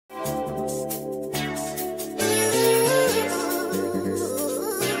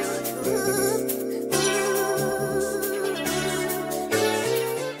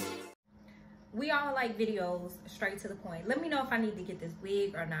like videos straight to the point. Let me know if I need to get this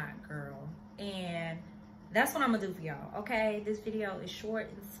wig or not, girl. And that's what I'm gonna do for y'all, okay? This video is short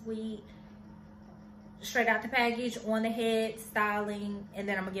and sweet, straight out the package, on the head, styling, and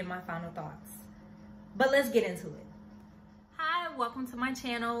then I'm gonna give my final thoughts. But let's get into it. Hi, welcome to my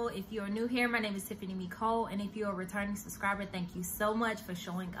channel. If you're new here, my name is TiffanyMicole, and if you're a returning subscriber, thank you so much for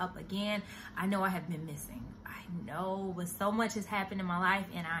showing up again. I know I have been missing. I know, but so much has happened in my life,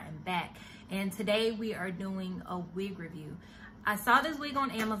 and I am back. And today we are doing a wig review. I saw this wig on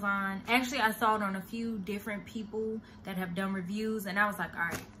Amazon. Actually, I saw it on a few different people that have done reviews, and I was like, all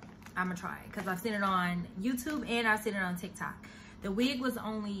right, I'm gonna try it, because I've seen it on YouTube and I've seen it on TikTok. The wig was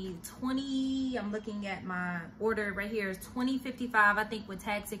only $20, I'm looking at my order right here, it's $20.55. I think with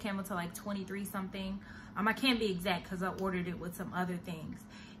tax it came up to like 23 something. I can't be exact because I ordered it with some other things.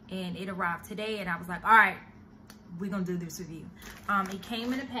 And it arrived today, and I was like, all right, we're gonna do this review. It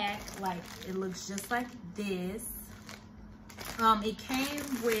came in a pack, like it looks just like this. It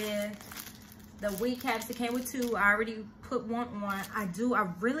came with the wig caps. It came with two. I already put one on. I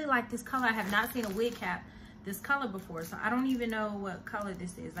really like this color. I have not seen a wig cap this color before, so I don't even know what color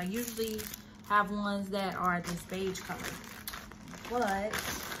this is. I usually have ones that are this beige color, but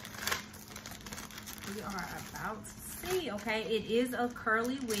we are about to see. Okay, it is a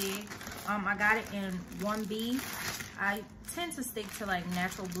curly wig. I got it in 1B. I tend to stick to like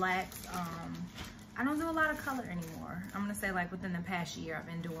natural blacks. I don't do a lot of color anymore. I'm gonna say like within the past year I've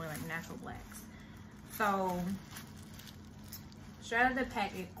been doing like natural blacks. So straight out of the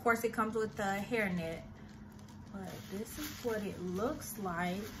packet, of course it comes with the hairnet, but this is what it looks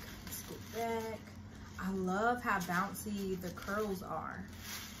like. Scoot back. I love how bouncy the curls are.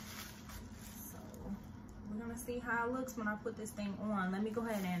 So we're gonna see how it looks when I put this thing on. Let me go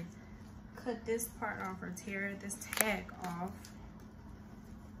ahead and cut this part off, or tear this tag off.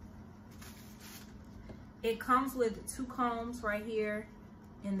 It comes with two combs right here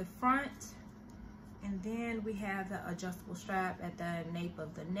in the front, and then we have the adjustable strap at the nape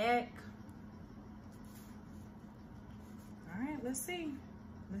of the neck. All right, let's see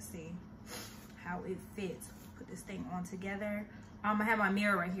how it fits. Put this thing on together. I have my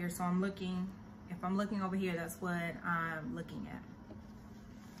mirror right here, so I'm looking. If I'm looking over here, that's what I'm looking at.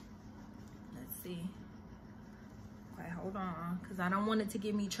 Let's see. Okay, hold on, because I don't want it to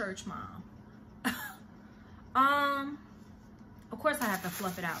give me church mom. Of course I have to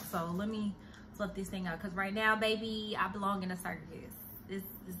fluff it out, so let me fluff this thing out, because right now, baby, I belong in a circus. This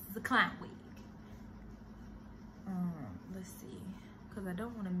is a clown wig. Let's see, because I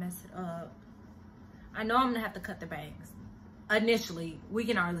don't want to mess it up. I know I'm gonna have to cut the bangs. Initially, we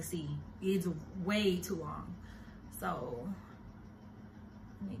can hardly see. It's way too long. So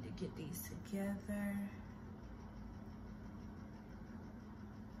I need to get these together.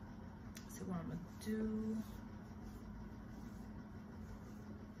 See what I'm gonna do.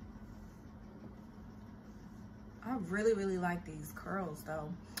 I really like these curls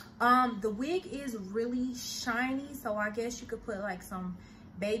though. The wig is really shiny, so I guess you could put like some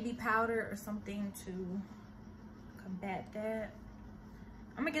baby powder or something to combat that.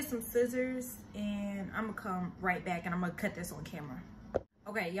 I'm gonna get some scissors, and I'm gonna come right back, and I'm gonna cut this on camera.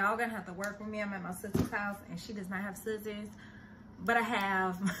 Okay, y'all gonna have to work with me. I'm at my sister's house, and she does not have scissors, but I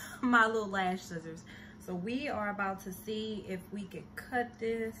have my little lash scissors. So we are about to see if we could cut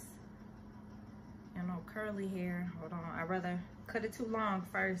this. You know, curly hair. Hold on, I'd rather cut it too long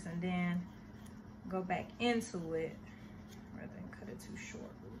first and then go back into it rather than cut it too short.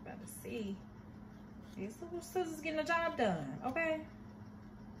 We're about to see. These little scissors getting the job done, okay?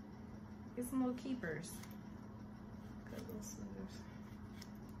 Get some little keepers. Good little scissors.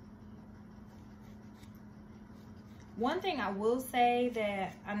 One thing I will say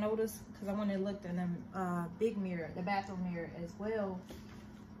that I noticed, because I went and looked in the big mirror, the bathroom mirror as well.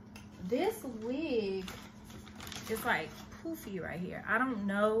 This wig is like poofy right here. I don't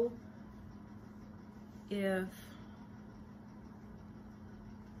know if,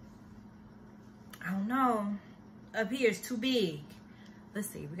 I don't know. Up here is too big. Let's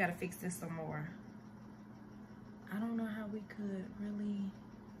see, we gotta fix this some more. I don't know how we could really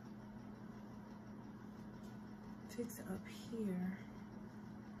fix it up here.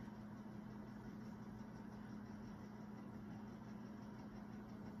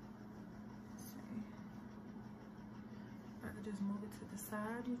 Just move it to the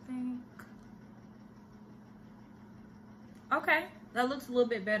side, you think? Okay, that looks a little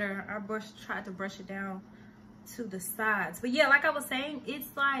bit better. I tried to brush it down to the sides, but yeah, like I was saying,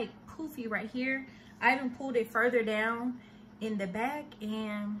 it's like poofy right here. I even pulled it further down in the back,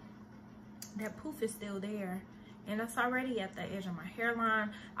 and that poof is still there. and it's already at the edge of my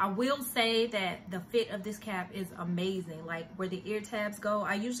hairline. I will say that the fit of this cap is amazing. Like where the ear tabs go,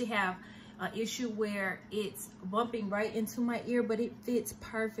 I usually have an issue where it's bumping right into my ear, but it fits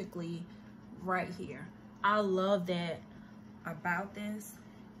perfectly right here. I love that about this.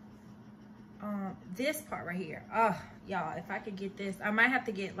 This part right here, oh y'all, if I could get this, I might have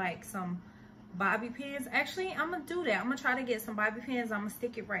to get like some bobby pins. Actually, I'm gonna do that. I'm gonna try to get some bobby pins. I'm gonna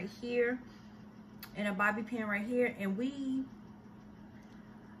stick it right here and a bobby pin right here, and we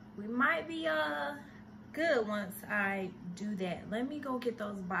might be good once I do that. Let me go get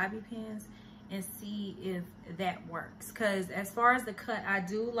those bobby pins and see if that works, because as far as the cut, I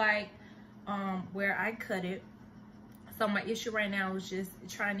do like where I cut it. So my issue right now is just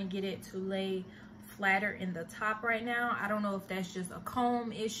trying to get it to lay flatter in the top right now. I don't know if that's just a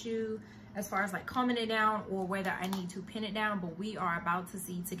comb issue as far as like combing it down, or whether I need to pin it down, but we are about to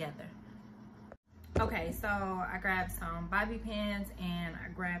see together. Okay, so I grabbed some bobby pins and I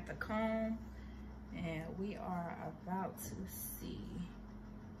grabbed the comb, and we are about to see.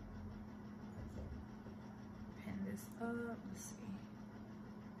 Pin this up, let's see.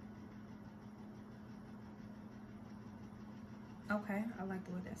 Okay, I like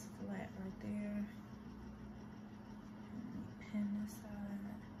the way that's flat right there. Let me pin this side.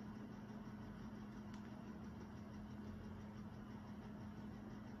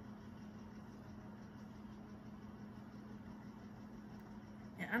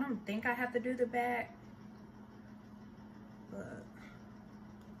 And I don't think I have to do the back, but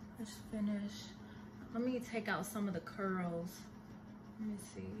let's finish. Let me take out some of the curls. Let me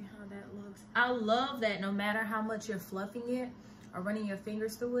see how that looks. I love that no matter how much you're fluffing it or running your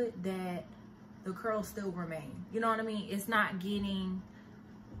fingers through it, that the curls still remain. You know what I mean? It's not getting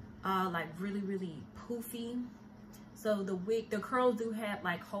like really poofy. So the curls do have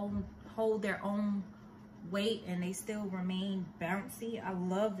like hold their own weight, and they still remain bouncy. I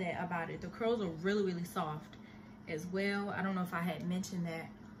love that about it. The curls are really soft as well. I don't know if I had mentioned that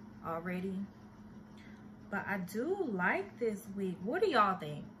already, but I do like this wig. What do y'all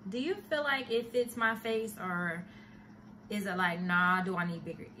think? Do you feel like it fits my face, or is it like, nah, do I need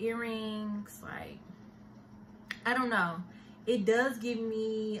bigger earrings? Like, I don't know. It does give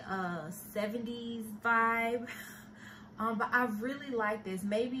me a 70s vibe. But I really like this.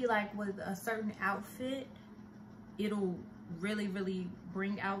 Maybe like with a certain outfit, it'll really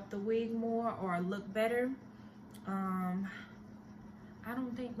bring out the wig more or look better. I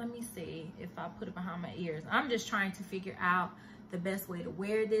don't think, let me see if I put it behind my ears. I'm just trying to figure out the best way to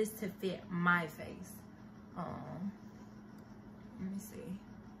wear this to fit my face. Let me see.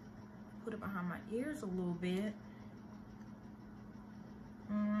 Put it behind my ears a little bit.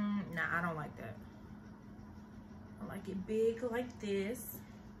 Nah, I don't like that. I like it big like this.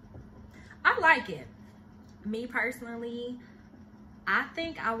 I like it. Me personally, I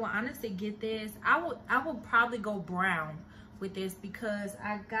think I will honestly get this. I will probably go brown with this, because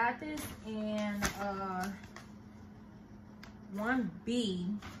I got this in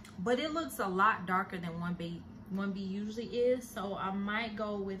 1B, but it looks a lot darker than 1B usually is. So I might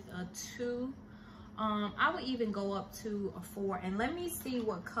go with a 2. I would even go up to a 4, and let me see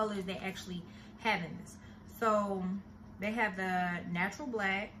what colors they actually have in this. So they have the natural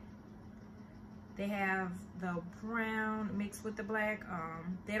black, they have the brown mixed with the black.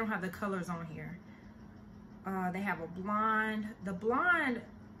 They don't have the colors on here. They have a blonde. The blonde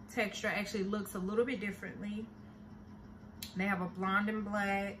texture actually looks a little bit differently. They have a blonde and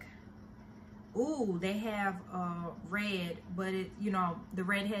black. Ooh, they have red, but it, you know, the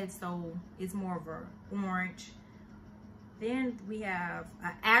redhead, so it's more of a orange. Then we have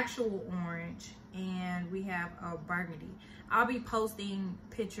an actual orange, and we have a burgundy. I'll be posting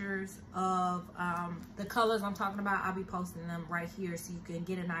pictures of the colors I'm talking about. I'll be posting them right here so you can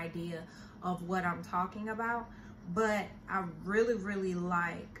get an idea of what I'm talking about. But I really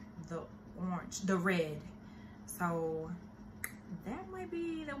like the orange, the red. So that might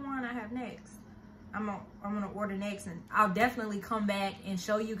be the one I have next. I'm gonna order next, and I'll definitely come back and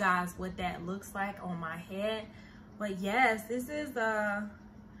show you guys what that looks like on my head. But yes, this is a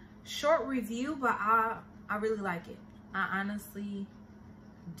short review, but I really like it. I honestly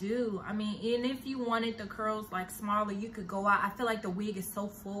do. I mean, and if you wanted the curls like smaller, you could go out. I feel like the wig is so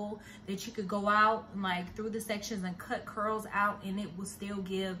full that you could go out and like through the sections and cut curls out, and it will still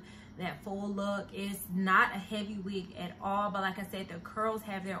give that full look. It's not a heavy wig at all, but like I said, the curls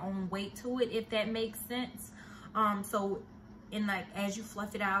have their own weight to it, if that makes sense. So in like as you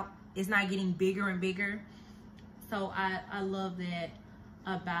fluff it out, it's not getting bigger and bigger. So I love that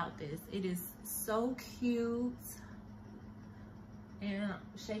about this. It is so cute. And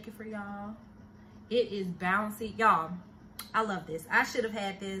shake it for y'all. It is bouncy. Y'all, I love this. I should have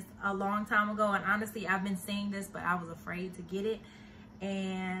had this a long time ago, and honestly, I've been seeing this, but I was afraid to get it,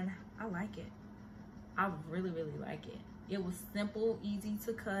 and I like it. I really, really like it. It was simple, easy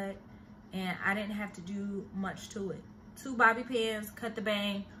to cut, and I didn't have to do much to it. 2 bobby pins, cut the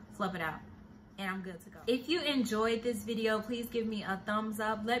bang, flip it out, and I'm good to go. If you enjoyed this video, please give me a thumbs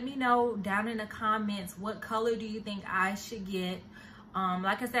up. Let me know down in the comments, what color do you think I should get?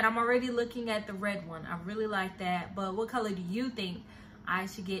 Like I said, I'm already looking at the red one. I really like that, but what color do you think I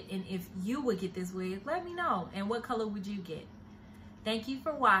should get? And if you would get this wig, let me know. And what color would you get? Thank you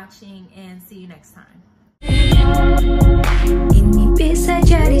for watching, and see you next time. Ini bisa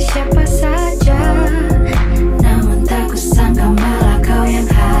jadi siapa saja, namun tak kusangka malah kau yang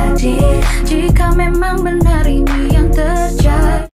hadir. Jika memang benar ini yang terjadi.